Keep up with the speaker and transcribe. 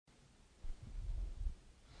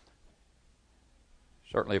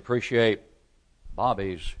Certainly appreciate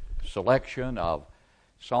Bobby's selection of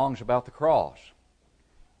songs about the cross.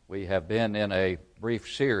 We have been in a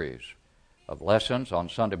brief series of lessons on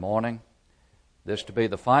Sunday morning, this to be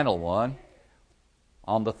the final one,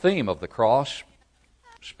 on the theme of the cross,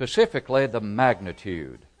 specifically the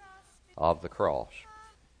magnitude of the cross.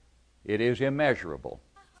 It is immeasurable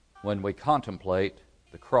when we contemplate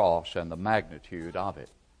the cross and the magnitude of it,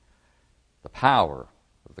 the power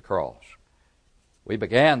of the cross. We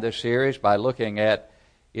began this series by looking at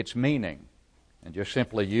its meaning and just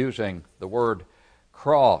simply using the word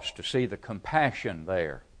cross to see the compassion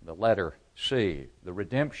there, the letter C, the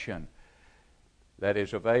redemption that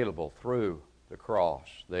is available through the cross,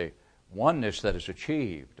 the oneness that is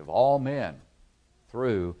achieved of all men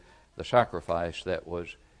through the sacrifice that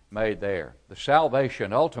was made there, the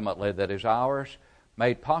salvation ultimately that is ours,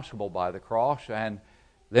 made possible by the cross, and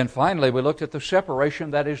then finally we looked at the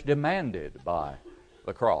separation that is demanded by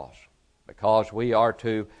the cross, because we are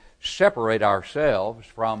to separate ourselves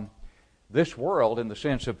from this world in the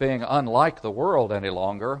sense of being unlike the world any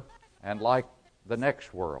longer and like the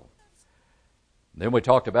next world. Then we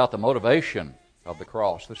talked about the motivation of the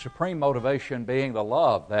cross, the supreme motivation being the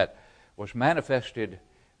love that was manifested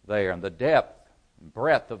there, and the depth and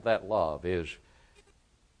breadth of that love is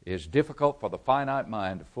difficult for the finite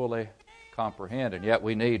mind to fully comprehend, and yet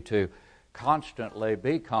we need to constantly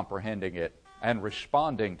be comprehending it and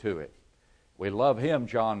responding to it. We love Him,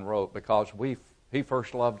 John wrote, because He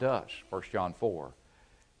first loved us, 1 John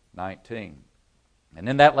 4:19. And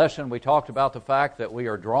in that lesson we talked about the fact that we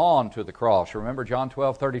are drawn to the cross. Remember John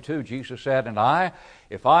 12:32, Jesus said, "And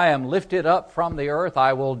if I am lifted up from the earth,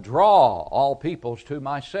 I will draw all peoples to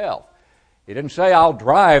myself." He didn't say I'll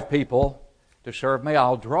drive people to serve me.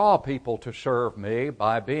 I'll draw people to serve me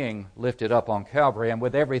by being lifted up on Calvary and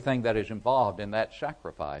with everything that is involved in that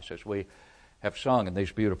sacrifice, as we have sung in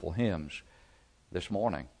these beautiful hymns this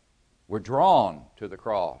morning. We're drawn to the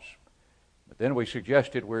cross. But then we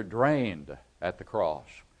suggested we're drained at the cross.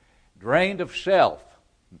 Drained of self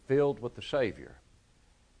and filled with the Savior.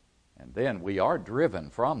 And then we are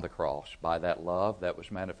driven from the cross by that love that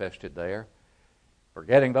was manifested there.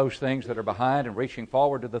 Forgetting those things that are behind and reaching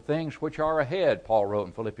forward to the things which are ahead, Paul wrote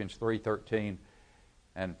in Philippians 3:13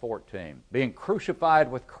 and 14. Being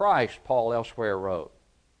crucified with Christ, Paul elsewhere wrote.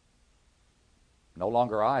 No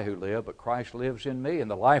longer I who live, but Christ lives in me.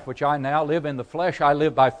 And the life which I now live in the flesh, I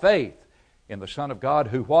live by faith in the Son of God,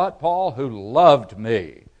 who what, Paul? Who loved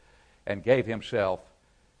me and gave Himself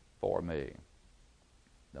for me.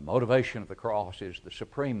 The motivation of the cross is the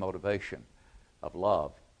supreme motivation of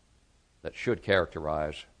love that should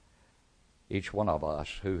characterize each one of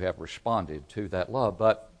us who have responded to that love.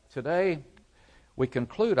 But today we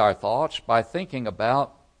conclude our thoughts by thinking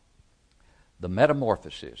about the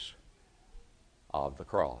metamorphosis of the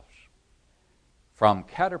cross. From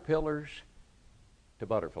caterpillars to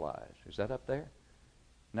butterflies. Is that up there?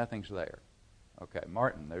 Nothing's there. Okay,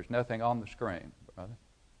 Martin, there's nothing on the screen, brother.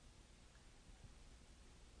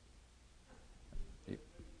 You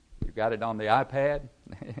got it on the iPad?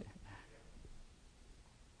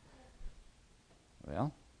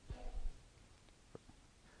 Well,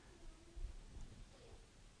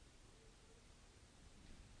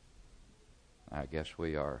 I guess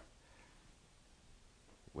we are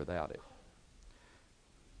without it.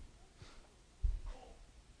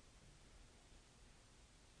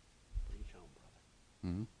 Preach on, brother.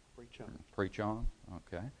 Mm-hmm. Preach on. Preach on?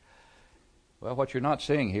 Okay. Well, what you're not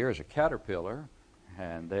seeing here is a caterpillar,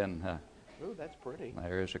 and then Ooh, that's pretty.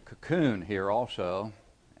 there is a cocoon here also,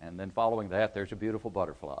 and then following that there's a beautiful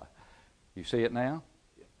butterfly. You see it now?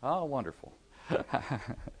 Yeah. Oh, wonderful.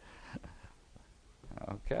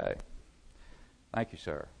 Okay. Thank you,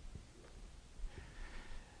 sir.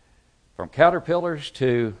 From caterpillars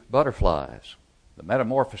to butterflies, the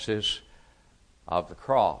metamorphosis of the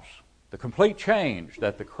cross, the complete change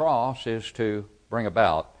that the cross is to bring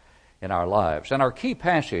about in our lives. And our key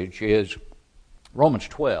passage is Romans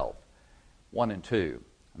 12:1 and 2,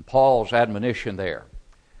 and Paul's admonition there.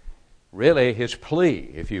 Really his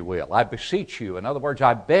plea, if you will. I beseech you, in other words,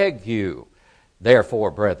 I beg you,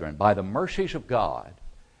 therefore, brethren, by the mercies of God,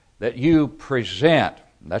 that you present,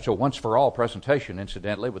 that's a once-for-all presentation,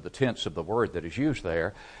 incidentally, with the tense of the word that is used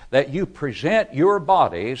there, that you present your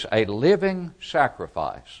bodies a living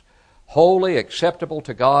sacrifice, wholly acceptable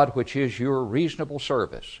to God, which is your reasonable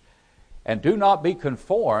service. And do not be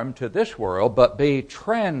conformed to this world, but be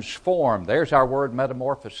transformed. There's our word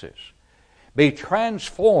metamorphosis. Be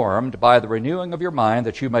transformed by the renewing of your mind,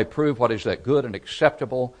 that you may prove what is that good and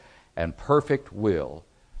acceptable and perfect will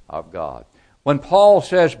of God. When Paul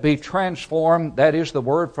says be transformed, that is the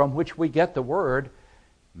word from which we get the word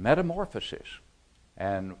metamorphosis,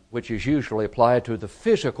 and which is usually applied to the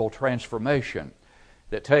physical transformation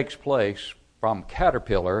that takes place from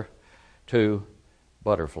caterpillar to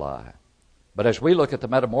butterfly. But as we look at the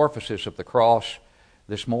metamorphosis of the cross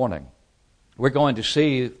this morning, we're going to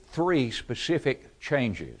see three specific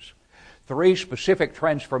changes, three specific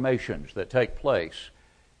transformations that take place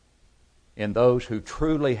in those who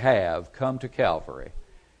truly have come to Calvary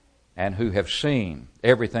and who have seen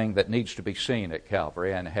everything that needs to be seen at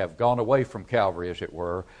Calvary and have gone away from Calvary, as it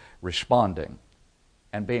were, responding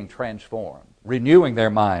and being transformed, renewing their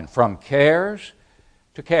mind from cares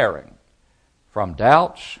to caring, from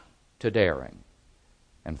doubts to daring,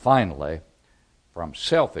 and finally, from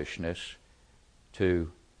selfishness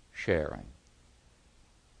to sharing.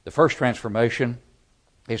 The first transformation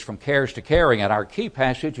is from cares to caring, and our key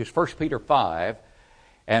passage is 1 Peter 5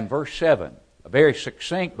 and verse 7, a very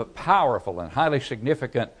succinct but powerful and highly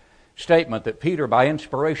significant statement that Peter, by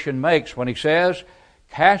inspiration, makes when he says,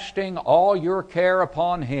 "Casting all your care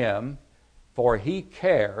upon him, for he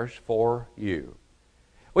cares for you."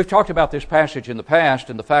 We've talked about this passage in the past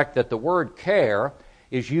and the fact that the word care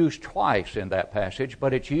is used twice in that passage,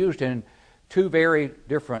 but it's used in two very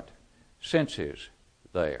different senses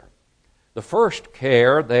there. The first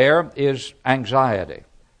care there is anxiety,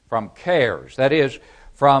 from cares, that is,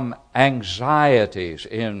 from anxieties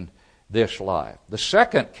in this life. The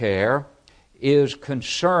second care is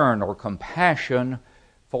concern or compassion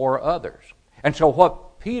for others. And so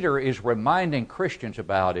what Peter is reminding Christians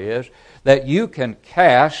about is that you can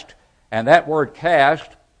cast, and that word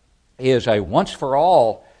cast is a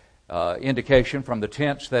once-for-all indication from the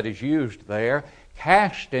tense that is used there,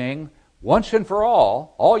 casting once and for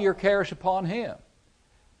all your cares upon him.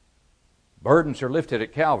 Burdens are lifted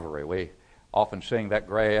at Calvary. We often sing that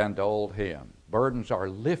grand old hymn. Burdens are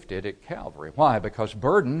lifted at Calvary. Why? Because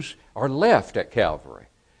burdens are left at Calvary.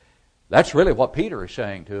 That's really what Peter is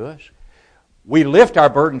saying to us. We lift our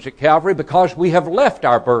burdens at Calvary because we have left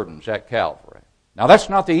our burdens at Calvary. Now, that's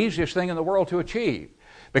not the easiest thing in the world to achieve,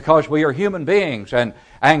 because we are human beings and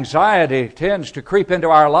anxiety tends to creep into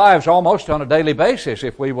our lives almost on a daily basis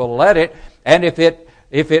if we will let it. And if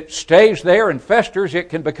it stays there and festers, it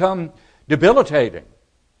can become debilitating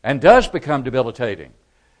and does become debilitating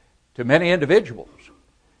to many individuals.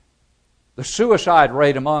 The suicide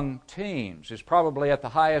rate among teens is probably at the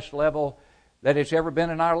highest level that it's ever been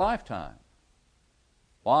in our lifetime.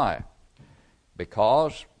 Why?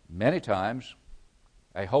 Because many times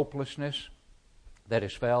a hopelessness that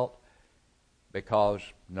is felt because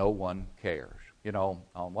no one cares. You know,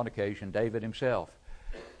 on one occasion, David himself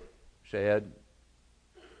said,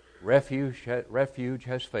 refuge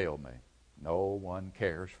has failed me. No one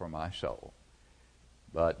cares for my soul.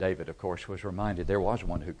 But David, of course, was reminded there was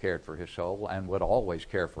one who cared for his soul and would always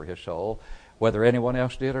care for his soul, whether anyone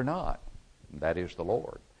else did or not. And that is the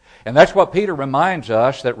Lord. And that's what Peter reminds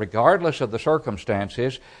us, that regardless of the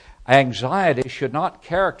circumstances, anxiety should not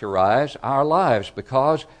characterize our lives,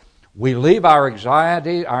 because we leave our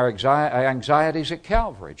anxieties at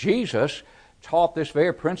Calvary. Jesus taught this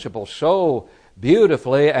very principle so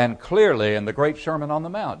beautifully and clearly in the great Sermon on the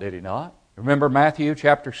Mount, did he not? Remember Matthew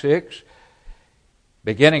chapter 6,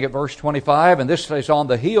 beginning at verse 25, and this is on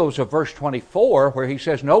the heels of verse 24, where he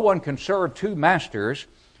says, "No one can serve two masters,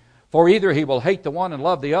 for either he will hate the one and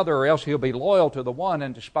love the other, or else he'll be loyal to the one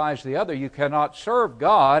and despise the other. You cannot serve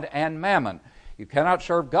God and mammon." You cannot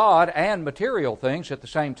serve God and material things at the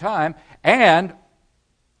same time. And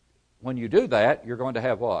when you do that, you're going to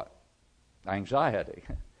have what? Anxiety.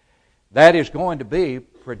 That is going to be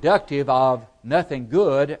productive of nothing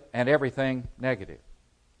good and everything negative.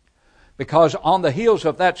 Because on the heels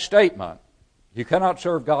of that statement, you cannot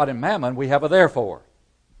serve God and mammon, we have a therefore.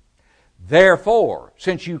 Therefore,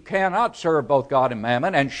 since you cannot serve both God and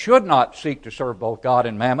mammon, and should not seek to serve both God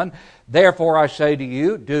and mammon, therefore I say to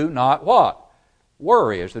you, do not what?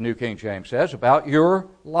 Worry, as the New King James says, about your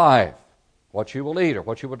life, what you will eat or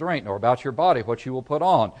what you will drink, nor about your body, what you will put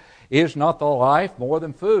on. Is not the life more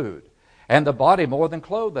than food, and the body more than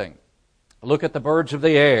clothing? Look at the birds of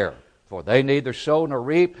the air, for they neither sow nor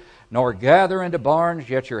reap, nor gather into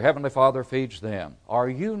barns, yet your heavenly Father feeds them. Are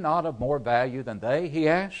you not of more value than they? He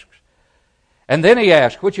asks. And then he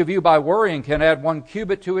asks, which of you by worrying can add 1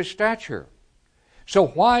 cubit to his stature? So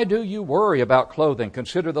why do you worry about clothing?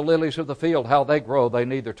 Consider the lilies of the field, how they grow. They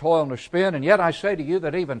neither toil nor spin. And yet I say to you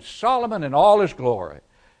that even Solomon in all his glory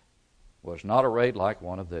was not arrayed like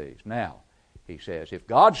one of these. Now, he says, if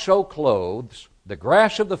God so clothes the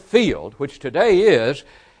grass of the field, which today is,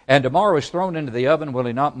 and tomorrow is thrown into the oven, will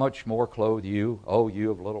he not much more clothe you, O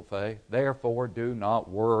you of little faith? Therefore do not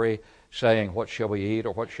worry, saying, what shall we eat,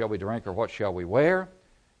 or what shall we drink, or what shall we wear?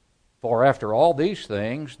 For after all these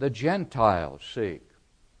things the Gentiles seek.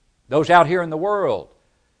 Those out here in the world,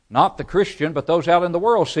 not the Christian, but those out in the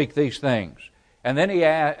world seek these things. And then he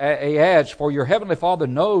adds, for your heavenly Father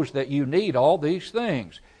knows that you need all these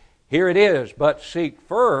things. Here it is, but seek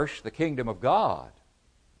first the kingdom of God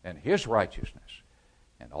and His righteousness,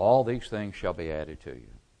 and all these things shall be added to you.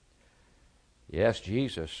 Yes,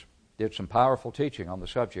 Jesus did some powerful teaching on the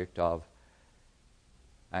subject of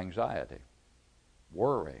anxiety,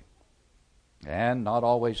 worry, and not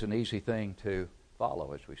always an easy thing to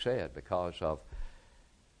follow, as we said, because of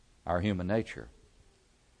our human nature.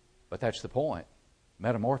 But that's the point.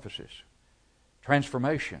 Metamorphosis,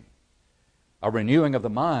 transformation, a renewing of the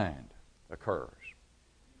mind occurs.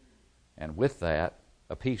 And with that,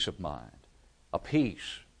 a peace of mind, a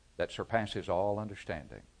peace that surpasses all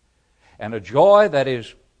understanding, and a joy that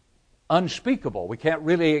is unspeakable. We can't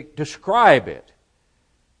really describe it.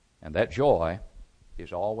 And that joy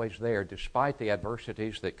is always there despite the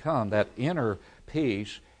adversities that come, that inner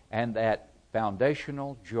peace and that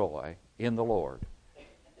foundational joy in the Lord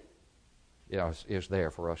is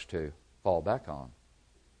there for us to fall back on.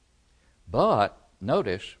 But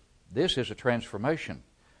notice, this is a transformation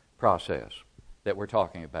process that we're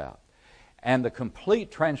talking about. And the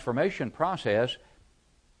complete transformation process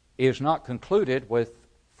is not concluded with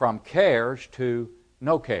from cares to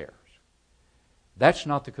no cares. That's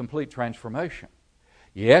not the complete transformation.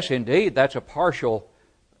 Yes, indeed, that's a partial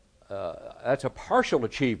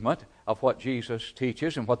achievement of what Jesus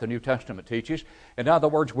teaches and what the New Testament teaches. In other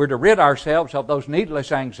words, we're to rid ourselves of those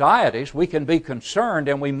needless anxieties. We can be concerned,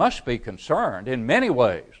 and we must be concerned in many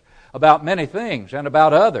ways about many things and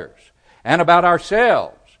about others and about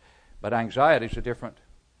ourselves. But anxiety is a different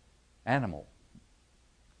animal.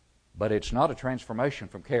 But it's not a transformation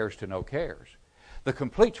from cares to no cares. The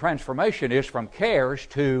complete transformation is from cares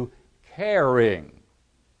to caring.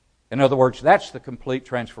 In other words, that's the complete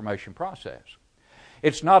transformation process.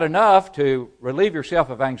 It's not enough to relieve yourself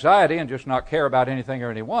of anxiety and just not care about anything or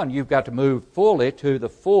anyone. You've got to move fully to the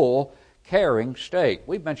full caring state.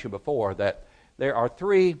 We've mentioned before that there are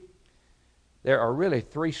really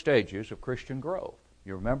three stages of Christian growth.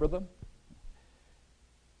 You remember them?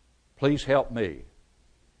 Please help me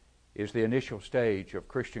is the initial stage of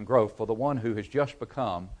Christian growth for the one who has just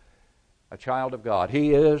become a child of God.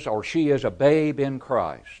 He is or she is a babe in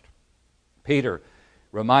Christ. Peter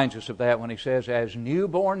reminds us of that when he says, as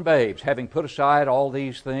newborn babes, having put aside all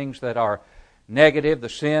these things that are negative, the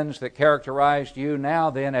sins that characterized you, now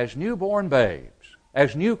then, as newborn babes,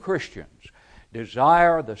 as new Christians,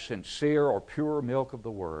 desire the sincere or pure milk of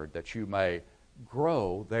the Word, that you may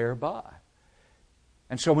grow thereby.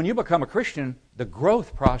 And so when you become a Christian, the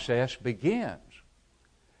growth process begins.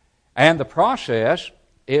 And the process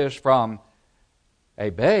is from a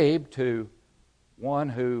babe to one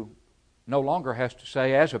who no longer has to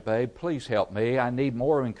say, as a babe, please help me. I need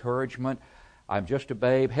more encouragement. I'm just a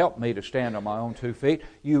babe. Help me to stand on my own 2 feet.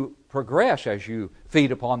 You progress as you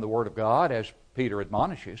feed upon the Word of God, as Peter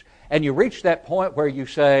admonishes. And you reach that point where you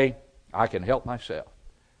say, I can help myself.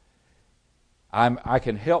 I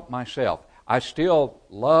can help myself. I still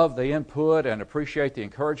love the input and appreciate the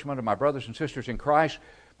encouragement of my brothers and sisters in Christ,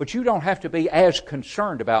 but you don't have to be as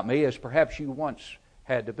concerned about me as perhaps you once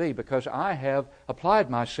had to be, because I have applied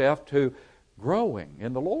myself to growing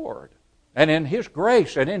in the Lord and in His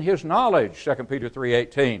grace and in His knowledge, 2 Peter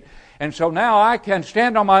 3:18. And so now I can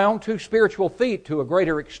stand on my own 2 spiritual feet to a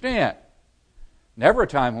greater extent. Never a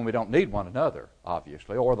time when we don't need one another,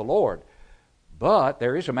 obviously, or the Lord. But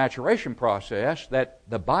there is a maturation process that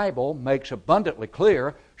the Bible makes abundantly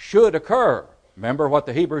clear should occur. Remember what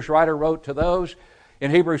the Hebrews writer wrote to those in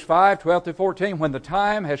Hebrews 5:12-14, when the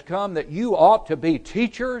time has come that you ought to be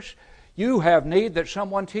teachers, you have need that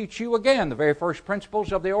someone teach you again the very first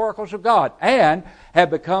principles of the oracles of God, and have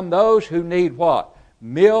become those who need what?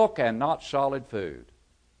 Milk and not solid food.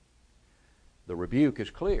 The rebuke is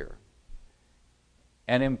clear.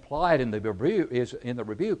 And implied in the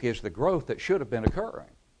rebuke is the growth that should have been occurring.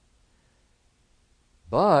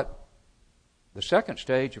 But the second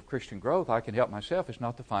stage of Christian growth, I can help myself, is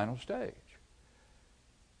not the final stage.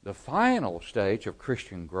 The final stage of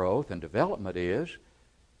Christian growth and development is,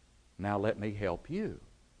 now let me help you.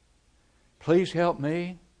 Please help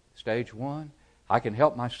me, stage 1. I can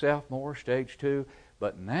help myself more, stage 2.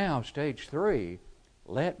 But now, stage 3,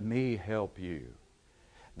 let me help you.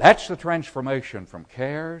 That's the transformation from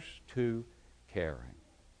cares to caring.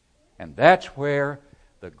 And that's where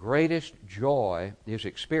the greatest joy is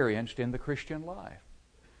experienced in the Christian life.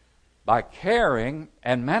 By caring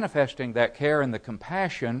and manifesting that care and the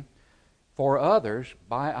compassion for others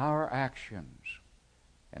by our actions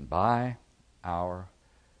and by our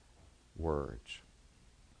words.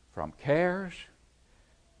 From cares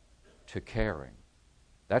to caring.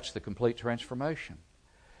 That's the complete transformation.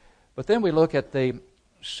 But then we look at the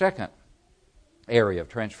second area of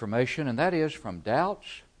transformation, and that is from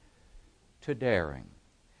doubts to daring.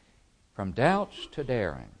 From doubts to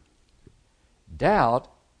daring. Doubt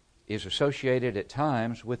is associated at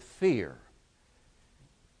times with fear.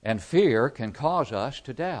 And fear can cause us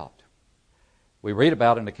to doubt. We read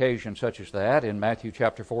about an occasion such as that in Matthew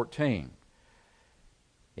chapter 14.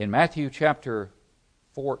 In Matthew chapter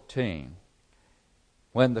 14,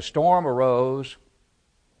 when the storm arose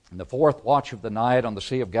in the fourth watch of the night on the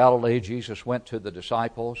Sea of Galilee, Jesus went to the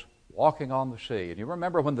disciples walking on the sea. And you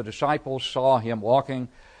remember when the disciples saw him walking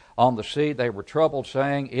on the sea, they were troubled,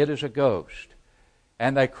 saying, "It is a ghost."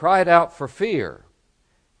 And they cried out for fear.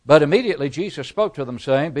 But immediately Jesus spoke to them,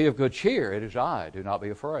 saying, "Be of good cheer, it is I, do not be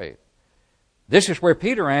afraid." This is where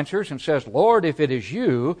Peter answers and says, "Lord, if it is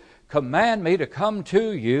you, command me to come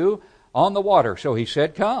to you on the water." So he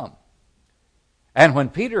said, "Come." And when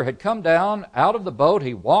Peter had come down out of the boat,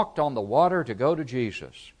 he walked on the water to go to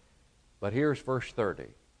Jesus. But here's verse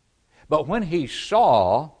 30. But when he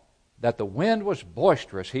saw that the wind was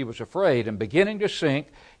boisterous, he was afraid, and beginning to sink,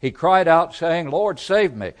 he cried out, saying, "Lord,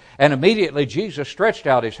 save me." And immediately Jesus stretched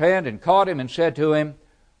out his hand and caught him and said to him,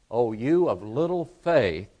 "O you of little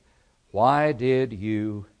faith, why did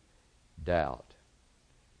you doubt?"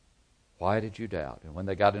 Why did you doubt? And when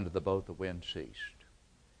they got into the boat, the wind ceased.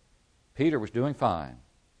 Peter was doing fine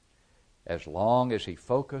as long as he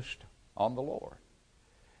focused on the Lord.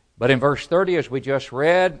 But in verse 30, as we just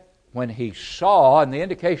read, when he saw, and the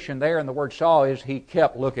indication there in the word saw is he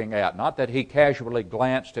kept looking at, not that he casually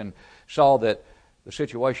glanced and saw that the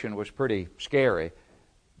situation was pretty scary,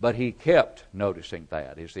 but he kept noticing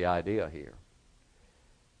that, is the idea here.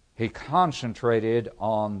 He concentrated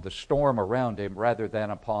on the storm around him rather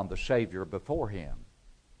than upon the Savior before him.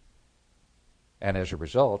 And as a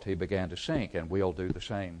result, he began to sink, and we'll do the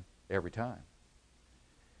same every time.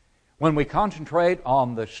 When we concentrate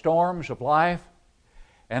on the storms of life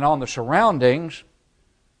and on the surroundings,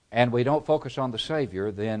 and we don't focus on the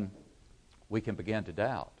Savior, then we can begin to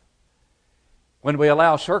doubt. When we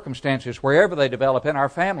allow circumstances, wherever they develop in our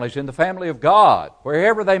families, in the family of God,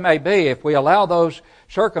 wherever they may be, if we allow those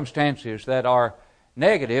circumstances that are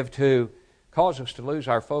negative to cause us to lose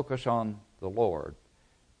our focus on the Lord,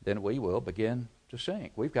 then we will begin to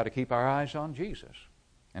sink. We've got to keep our eyes on Jesus.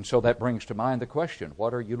 And so that brings to mind the question,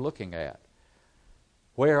 what are you looking at?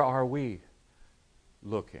 Where are we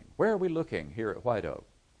looking? Where are we looking here at White Oak?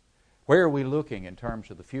 Where are we looking in terms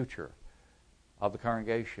of the future of the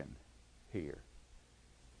congregation here?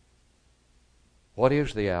 What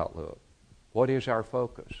is the outlook? What is our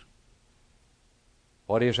focus?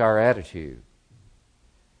 What is our attitude?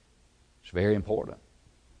 It's very important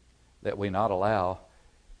that we not allow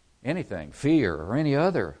anything, fear or any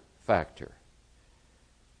other factor,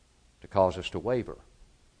 to cause us to waver.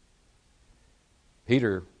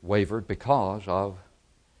 Peter wavered because of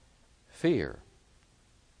fear.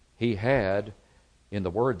 He had, in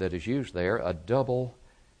the word that is used there, a double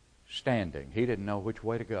standing. He didn't know which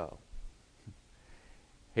way to go.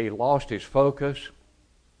 He lost his focus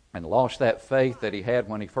and lost that faith that he had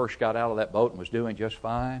when he first got out of that boat and was doing just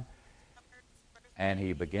fine. And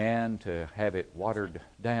he began to have it watered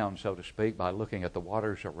down, so to speak, by looking at the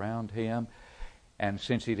waters around him. And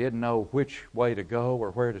since he didn't know which way to go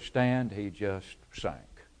or where to stand, he just sank.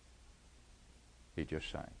 He just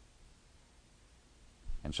sank.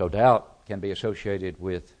 And so doubt can be associated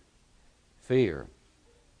with fear.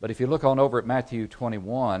 But if you look on over at Matthew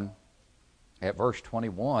 21, at verse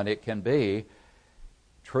 21, it can be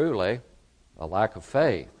truly a lack of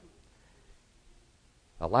faith.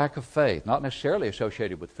 A lack of faith, not necessarily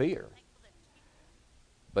associated with fear,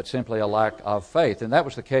 but simply a lack of faith. And that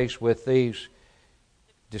was the case with these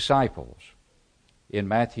disciples in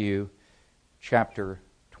Matthew chapter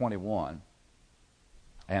 21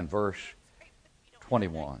 and verse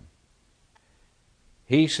 21.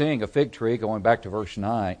 He, seeing a fig tree, going back to verse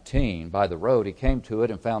 19, by the road, he came to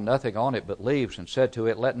it and found nothing on it but leaves, and said to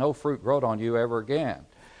it, "Let no fruit grow on you ever again."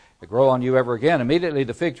 Grow on you ever again. Immediately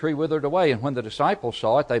the fig tree withered away, and when the disciples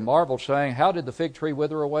saw it, they marveled, saying, "How did the fig tree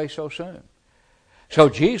wither away so soon?" So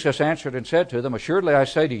Jesus answered and said to them, "Assuredly I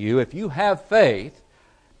say to you, if you have faith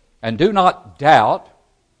and do not doubt,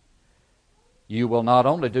 you will not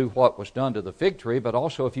only do what was done to the fig tree, but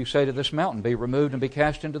also if you say to this mountain, be removed and be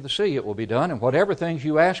cast into the sea, it will be done. And whatever things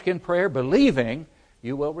you ask in prayer, believing,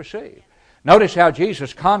 you will receive." Notice how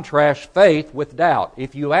Jesus contrasts faith with doubt.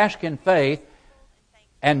 If you ask in faith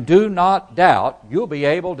and do not doubt, you'll be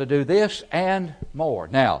able to do this and more.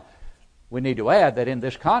 Now, we need to add that in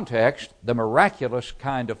this context, the miraculous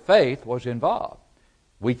kind of faith was involved.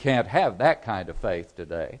 We can't have that kind of faith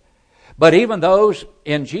today. But even those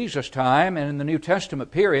in Jesus' time and in the New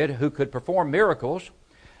Testament period who could perform miracles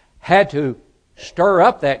had to stir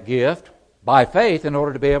up that gift by faith in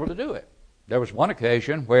order to be able to do it. There was one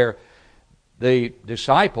occasion where the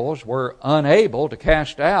disciples were unable to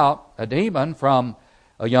cast out a demon from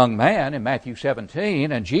a young man in Matthew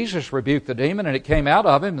 17, and Jesus rebuked the demon, and it came out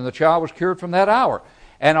of him, and the child was cured from that hour.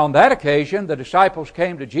 And on that occasion, the disciples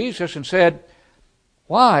came to Jesus and said,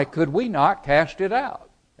 "Why could we not cast it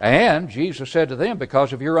out?" And Jesus said to them,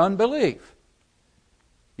 "Because of your unbelief.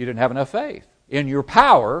 You didn't have enough faith in your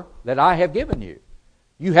power that I have given you.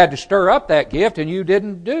 You had to stir up that gift, and you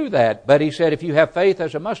didn't do that." But he said, if you have faith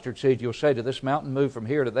as a mustard seed, you'll say to this mountain, "Move from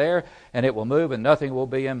here to there," and it will move, and nothing will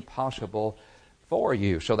be impossible for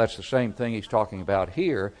you. So that's the same thing he's talking about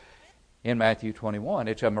here in Matthew 21.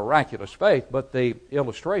 It's a miraculous faith, but the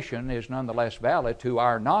illustration is nonetheless valid to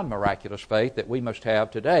our non-miraculous faith that we must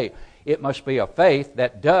have today. It must be a faith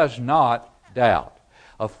that does not doubt,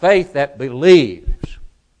 a faith that believes,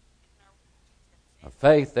 a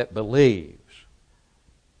faith that believes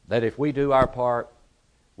that if we do our part,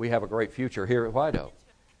 we have a great future here at White Oak,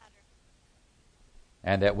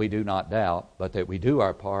 and that we do not doubt, but that we do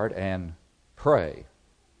our part and pray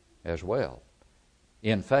as well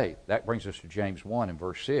in faith. That brings us to James 1 and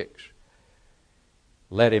verse 6.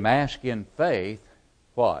 Let him ask in faith,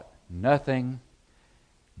 what? Nothing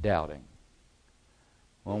doubting.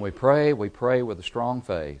 When we pray with a strong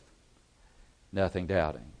faith, nothing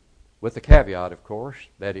doubting. With the caveat, of course,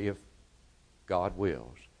 that if God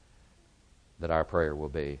wills, that our prayer will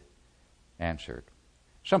be answered.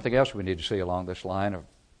 Something else we need to see along this line of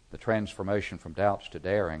the transformation from doubts to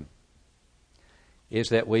daring is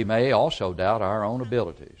that we may also doubt our own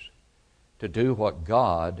abilities to do what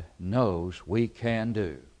God knows we can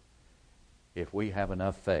do if we have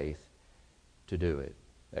enough faith to do it.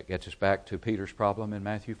 That gets us back to Peter's problem in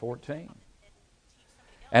Matthew 14.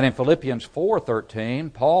 And in Philippians 4:13,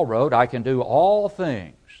 Paul wrote, "I can do all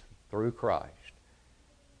things through Christ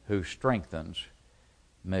who strengthens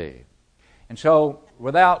me." And so,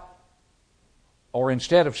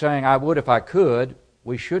 instead of saying, "I would if I could,"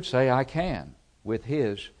 we should say, "I can," with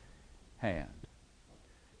His hand.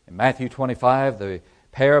 In Matthew 25, the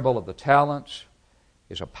parable of the talents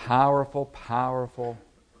is a powerful, powerful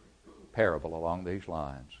parable along these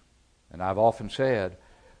lines. And I've often said,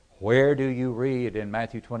 where do you read in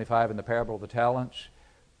Matthew 25 in the parable of the talents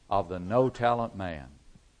of the no-talent man?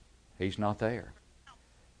 He's not there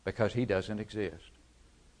because he doesn't exist.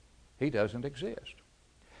 He doesn't exist.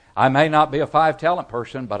 I may not be a 5-talent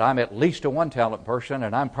person, but I'm at least a 1-talent person,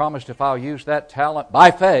 and I'm promised if I'll use that talent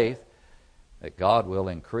by faith, that God will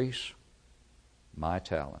increase my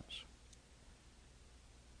talents.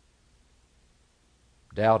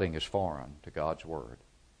 Doubting is foreign to God's Word.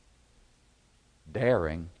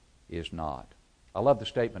 Daring is not. I love the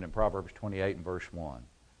statement in Proverbs 28 and verse 1.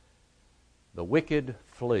 The wicked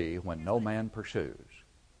flee when no man pursues,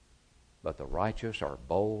 but the righteous are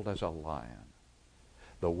bold as a lion.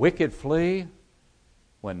 The wicked flee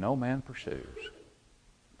when no man pursues,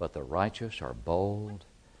 but the righteous are bold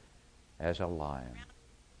as a lion.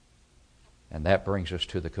 And that brings us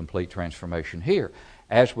to the complete transformation here.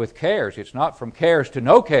 As with cares, it's not from cares to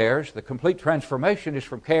no cares. The complete transformation is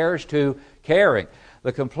from cares to caring.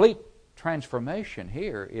 The complete transformation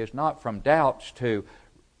here is not from doubts to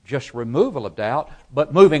just removal of doubt,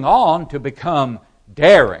 but moving on to become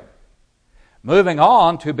daring. Moving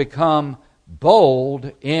on to become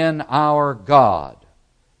bold in our God.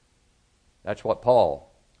 That's what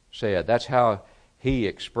Paul said. That's how he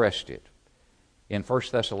expressed it in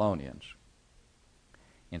 1 Thessalonians.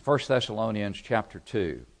 In 1 Thessalonians chapter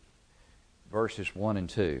 2, verses 1 and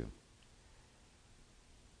 2,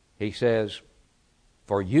 he says,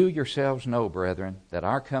 "For you yourselves know, brethren, that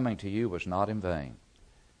our coming to you was not in vain.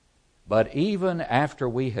 But even after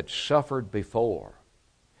we had suffered before,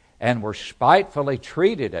 and were spitefully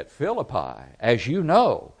treated at Philippi, as you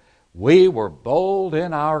know, we were bold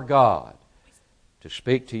in our God to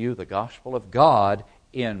speak to you the gospel of God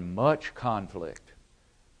in much conflict."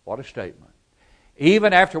 What a statement.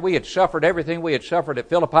 Even after we had suffered everything we had suffered at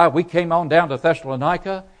Philippi, we came on down to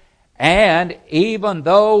Thessalonica, and even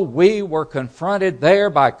though we were confronted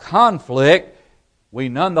there by conflict, we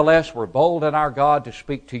nonetheless were bold in our God to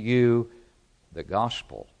speak to you the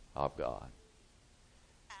gospel of God.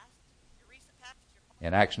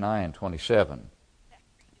 In Acts 9:27,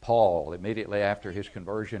 Paul, immediately after his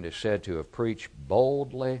conversion, is said to have preached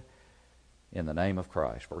boldly in the name of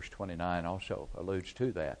Christ. Verse 29 also alludes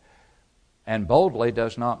to that. And boldly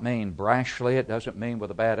does not mean brashly. It doesn't mean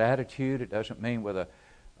with a bad attitude. It doesn't mean with a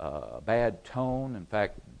bad tone. In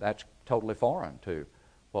fact, that's totally foreign to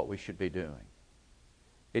what we should be doing.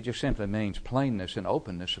 It just simply means plainness and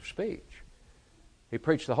openness of speech. He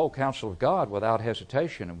preached the whole counsel of God without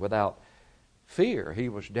hesitation and without fear. He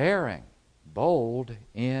was daring, bold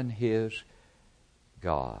in his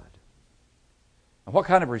God. And what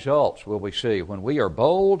kind of results will we see when we are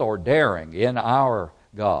bold or daring in our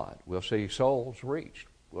God? We'll see souls reached.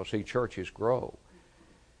 We'll see churches grow.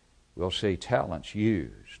 We'll see talents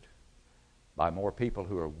used by more people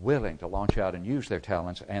who are willing to launch out and use their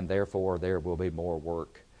talents, and therefore there will be more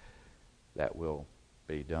work that will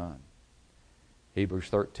be done. Hebrews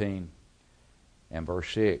 13 and verse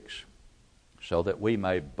 6, so that we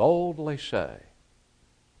may boldly say,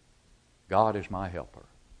 God is my helper.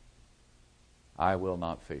 I will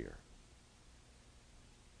not fear.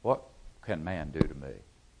 What can man do to me?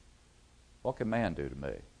 What can man do to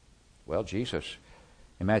me? Well, Jesus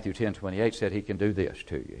in Matthew 10:28 said he can do this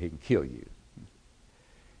to you. He can kill you.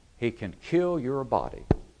 He can kill your body,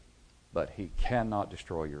 but he cannot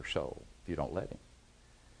destroy your soul if you don't let him.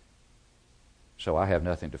 So I have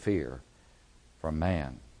nothing to fear from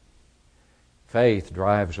man. Faith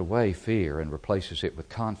drives away fear and replaces it with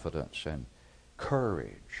confidence and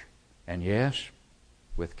courage. And yes,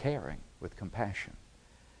 with caring, with compassion.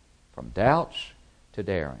 From doubts to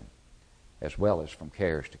daring, as well as from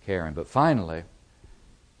cares to caring. But finally,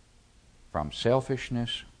 from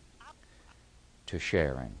selfishness to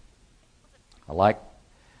sharing. I like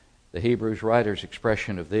the Hebrews writer's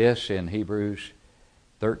expression of this in Hebrews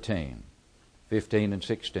 13, 15 and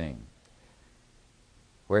 16,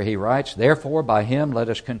 where he writes, therefore by him let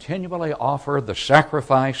us continually offer the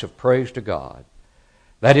sacrifice of praise to God.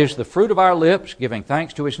 That is the fruit of our lips, giving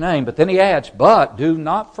thanks to his name. But then he adds, but do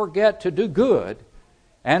not forget to do good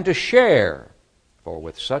and to share, for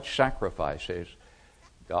with such sacrifices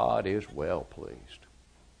God is well pleased.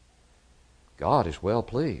 God is well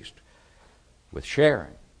pleased with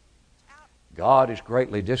sharing. God is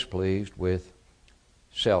greatly displeased with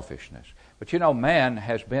selfishness. But you know, man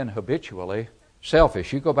has been habitually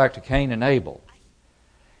selfish. You go back to Cain and Abel.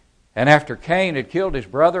 And after Cain had killed his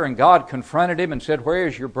brother and God confronted him and said, where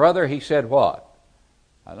is your brother? He said what?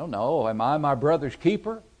 I don't know. Am I my brother's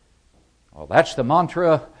keeper? Well, that's the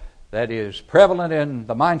mantra that is prevalent in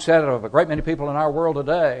the mindset of a great many people in our world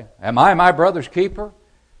today. Am I my brother's keeper?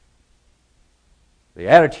 The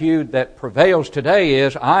attitude that prevails today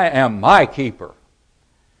is, I am my keeper.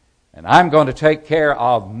 And I'm going to take care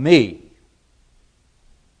of me.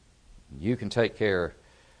 You can take care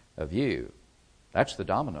of you. That's the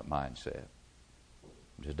dominant mindset.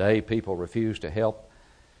 Today, people refuse to help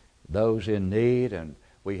those in need, and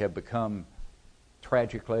we have become,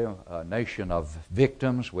 tragically, a nation of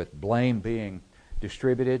victims, with blame being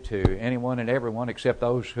distributed to anyone and everyone except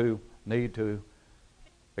those who need to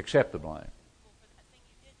accept the blame.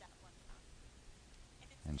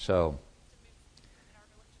 And so,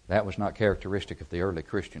 that was not characteristic of the early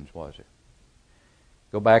Christians, was it?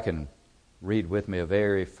 Go back and read with me a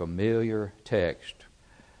very familiar text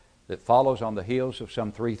that follows on the heels of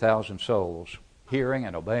some 3,000 souls hearing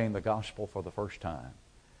and obeying the gospel for the first time.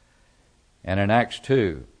 And in Acts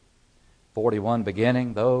 2:41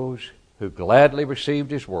 beginning, those who gladly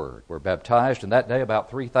received his word were baptized, and that day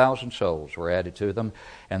about 3,000 souls were added to them.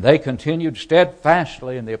 And they continued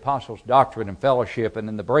steadfastly in the apostles' doctrine and fellowship, and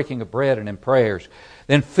in the breaking of bread and in prayers.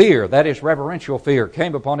 Then fear, that is reverential fear,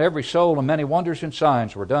 came upon every soul, and many wonders and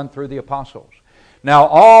signs were done through the apostles. Now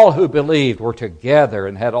all who believed were together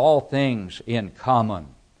and had all things in common,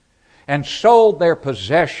 and sold their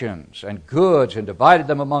possessions and goods and divided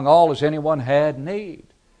them among all as anyone had need.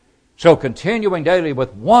 So continuing daily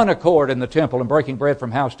with one accord in the temple and breaking bread from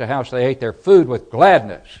house to house, they ate their food with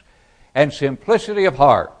gladness and simplicity of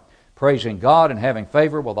heart, praising God and having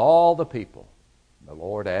favor with all the people. The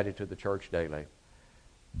Lord added to the church daily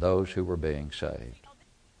those who were being saved.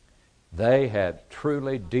 They had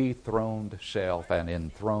truly dethroned self and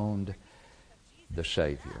enthroned the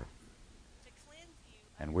Savior.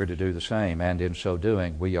 And we're to do the same, and in so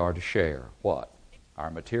doing, we are to share what? Our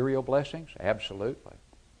material blessings? Absolutely.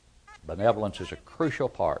 Benevolence is a crucial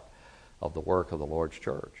part of the work of the Lord's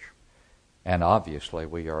church. And obviously,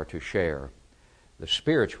 we are to share the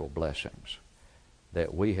spiritual blessings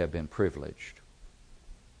that we have been privileged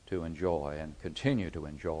to enjoy and continue to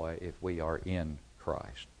enjoy if we are in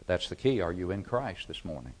Christ. But that's the key. Are you in Christ this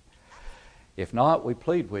morning? If not, we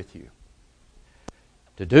plead with you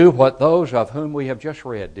to do what those of whom we have just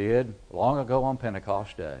read did long ago on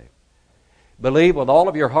Pentecost Day. Believe with all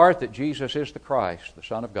of your heart that Jesus is the Christ, the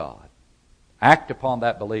Son of God, act upon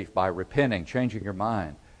that belief by repenting, changing your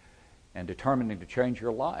mind, and determining to change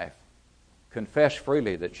your life. Confess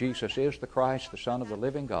freely that Jesus is the Christ, the Son of the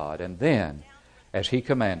living God, and then, as He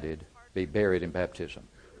commanded, be buried in baptism,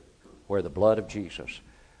 where the blood of Jesus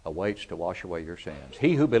awaits to wash away your sins.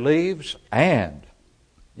 He who believes and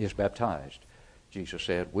is baptized, Jesus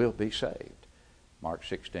said, will be saved. Mark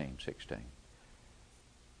 16:16.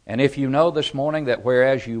 And if you know this morning that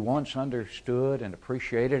whereas you once understood and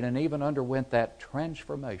appreciated and even underwent that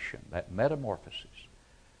transformation, that metamorphosis,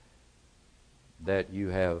 that you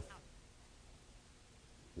have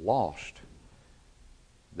lost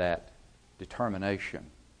that determination,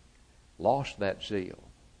 lost that zeal,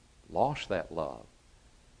 lost that love,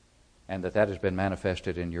 and that has been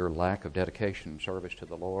manifested in your lack of dedication and service to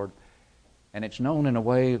the Lord, and it's known in a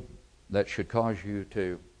way that should cause you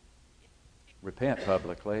to repent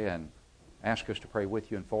publicly and ask us to pray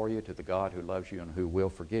with you and for you to the God who loves you and who will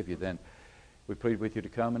forgive you, then we plead with you to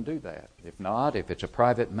come and do that. If not, if it's a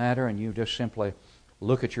private matter and you just simply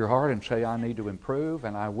look at your heart and say, I need to improve,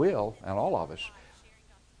 and I will, and all of us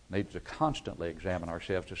need to constantly examine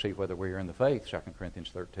ourselves to see whether we are in the faith, 2 Corinthians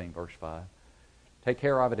 13, verse 5. Take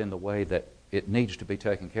care of it in the way that it needs to be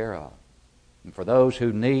taken care of. And for those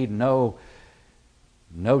who need no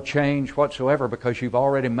change whatsoever because you've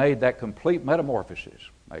already made that complete metamorphosis,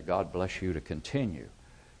 may God bless you to continue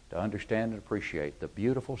to understand and appreciate the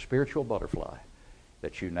beautiful spiritual butterfly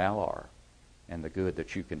that you now are and the good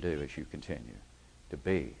that you can do as you continue to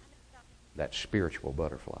be that spiritual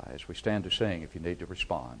butterfly. As we stand to sing, if you need to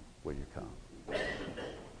respond, will you come?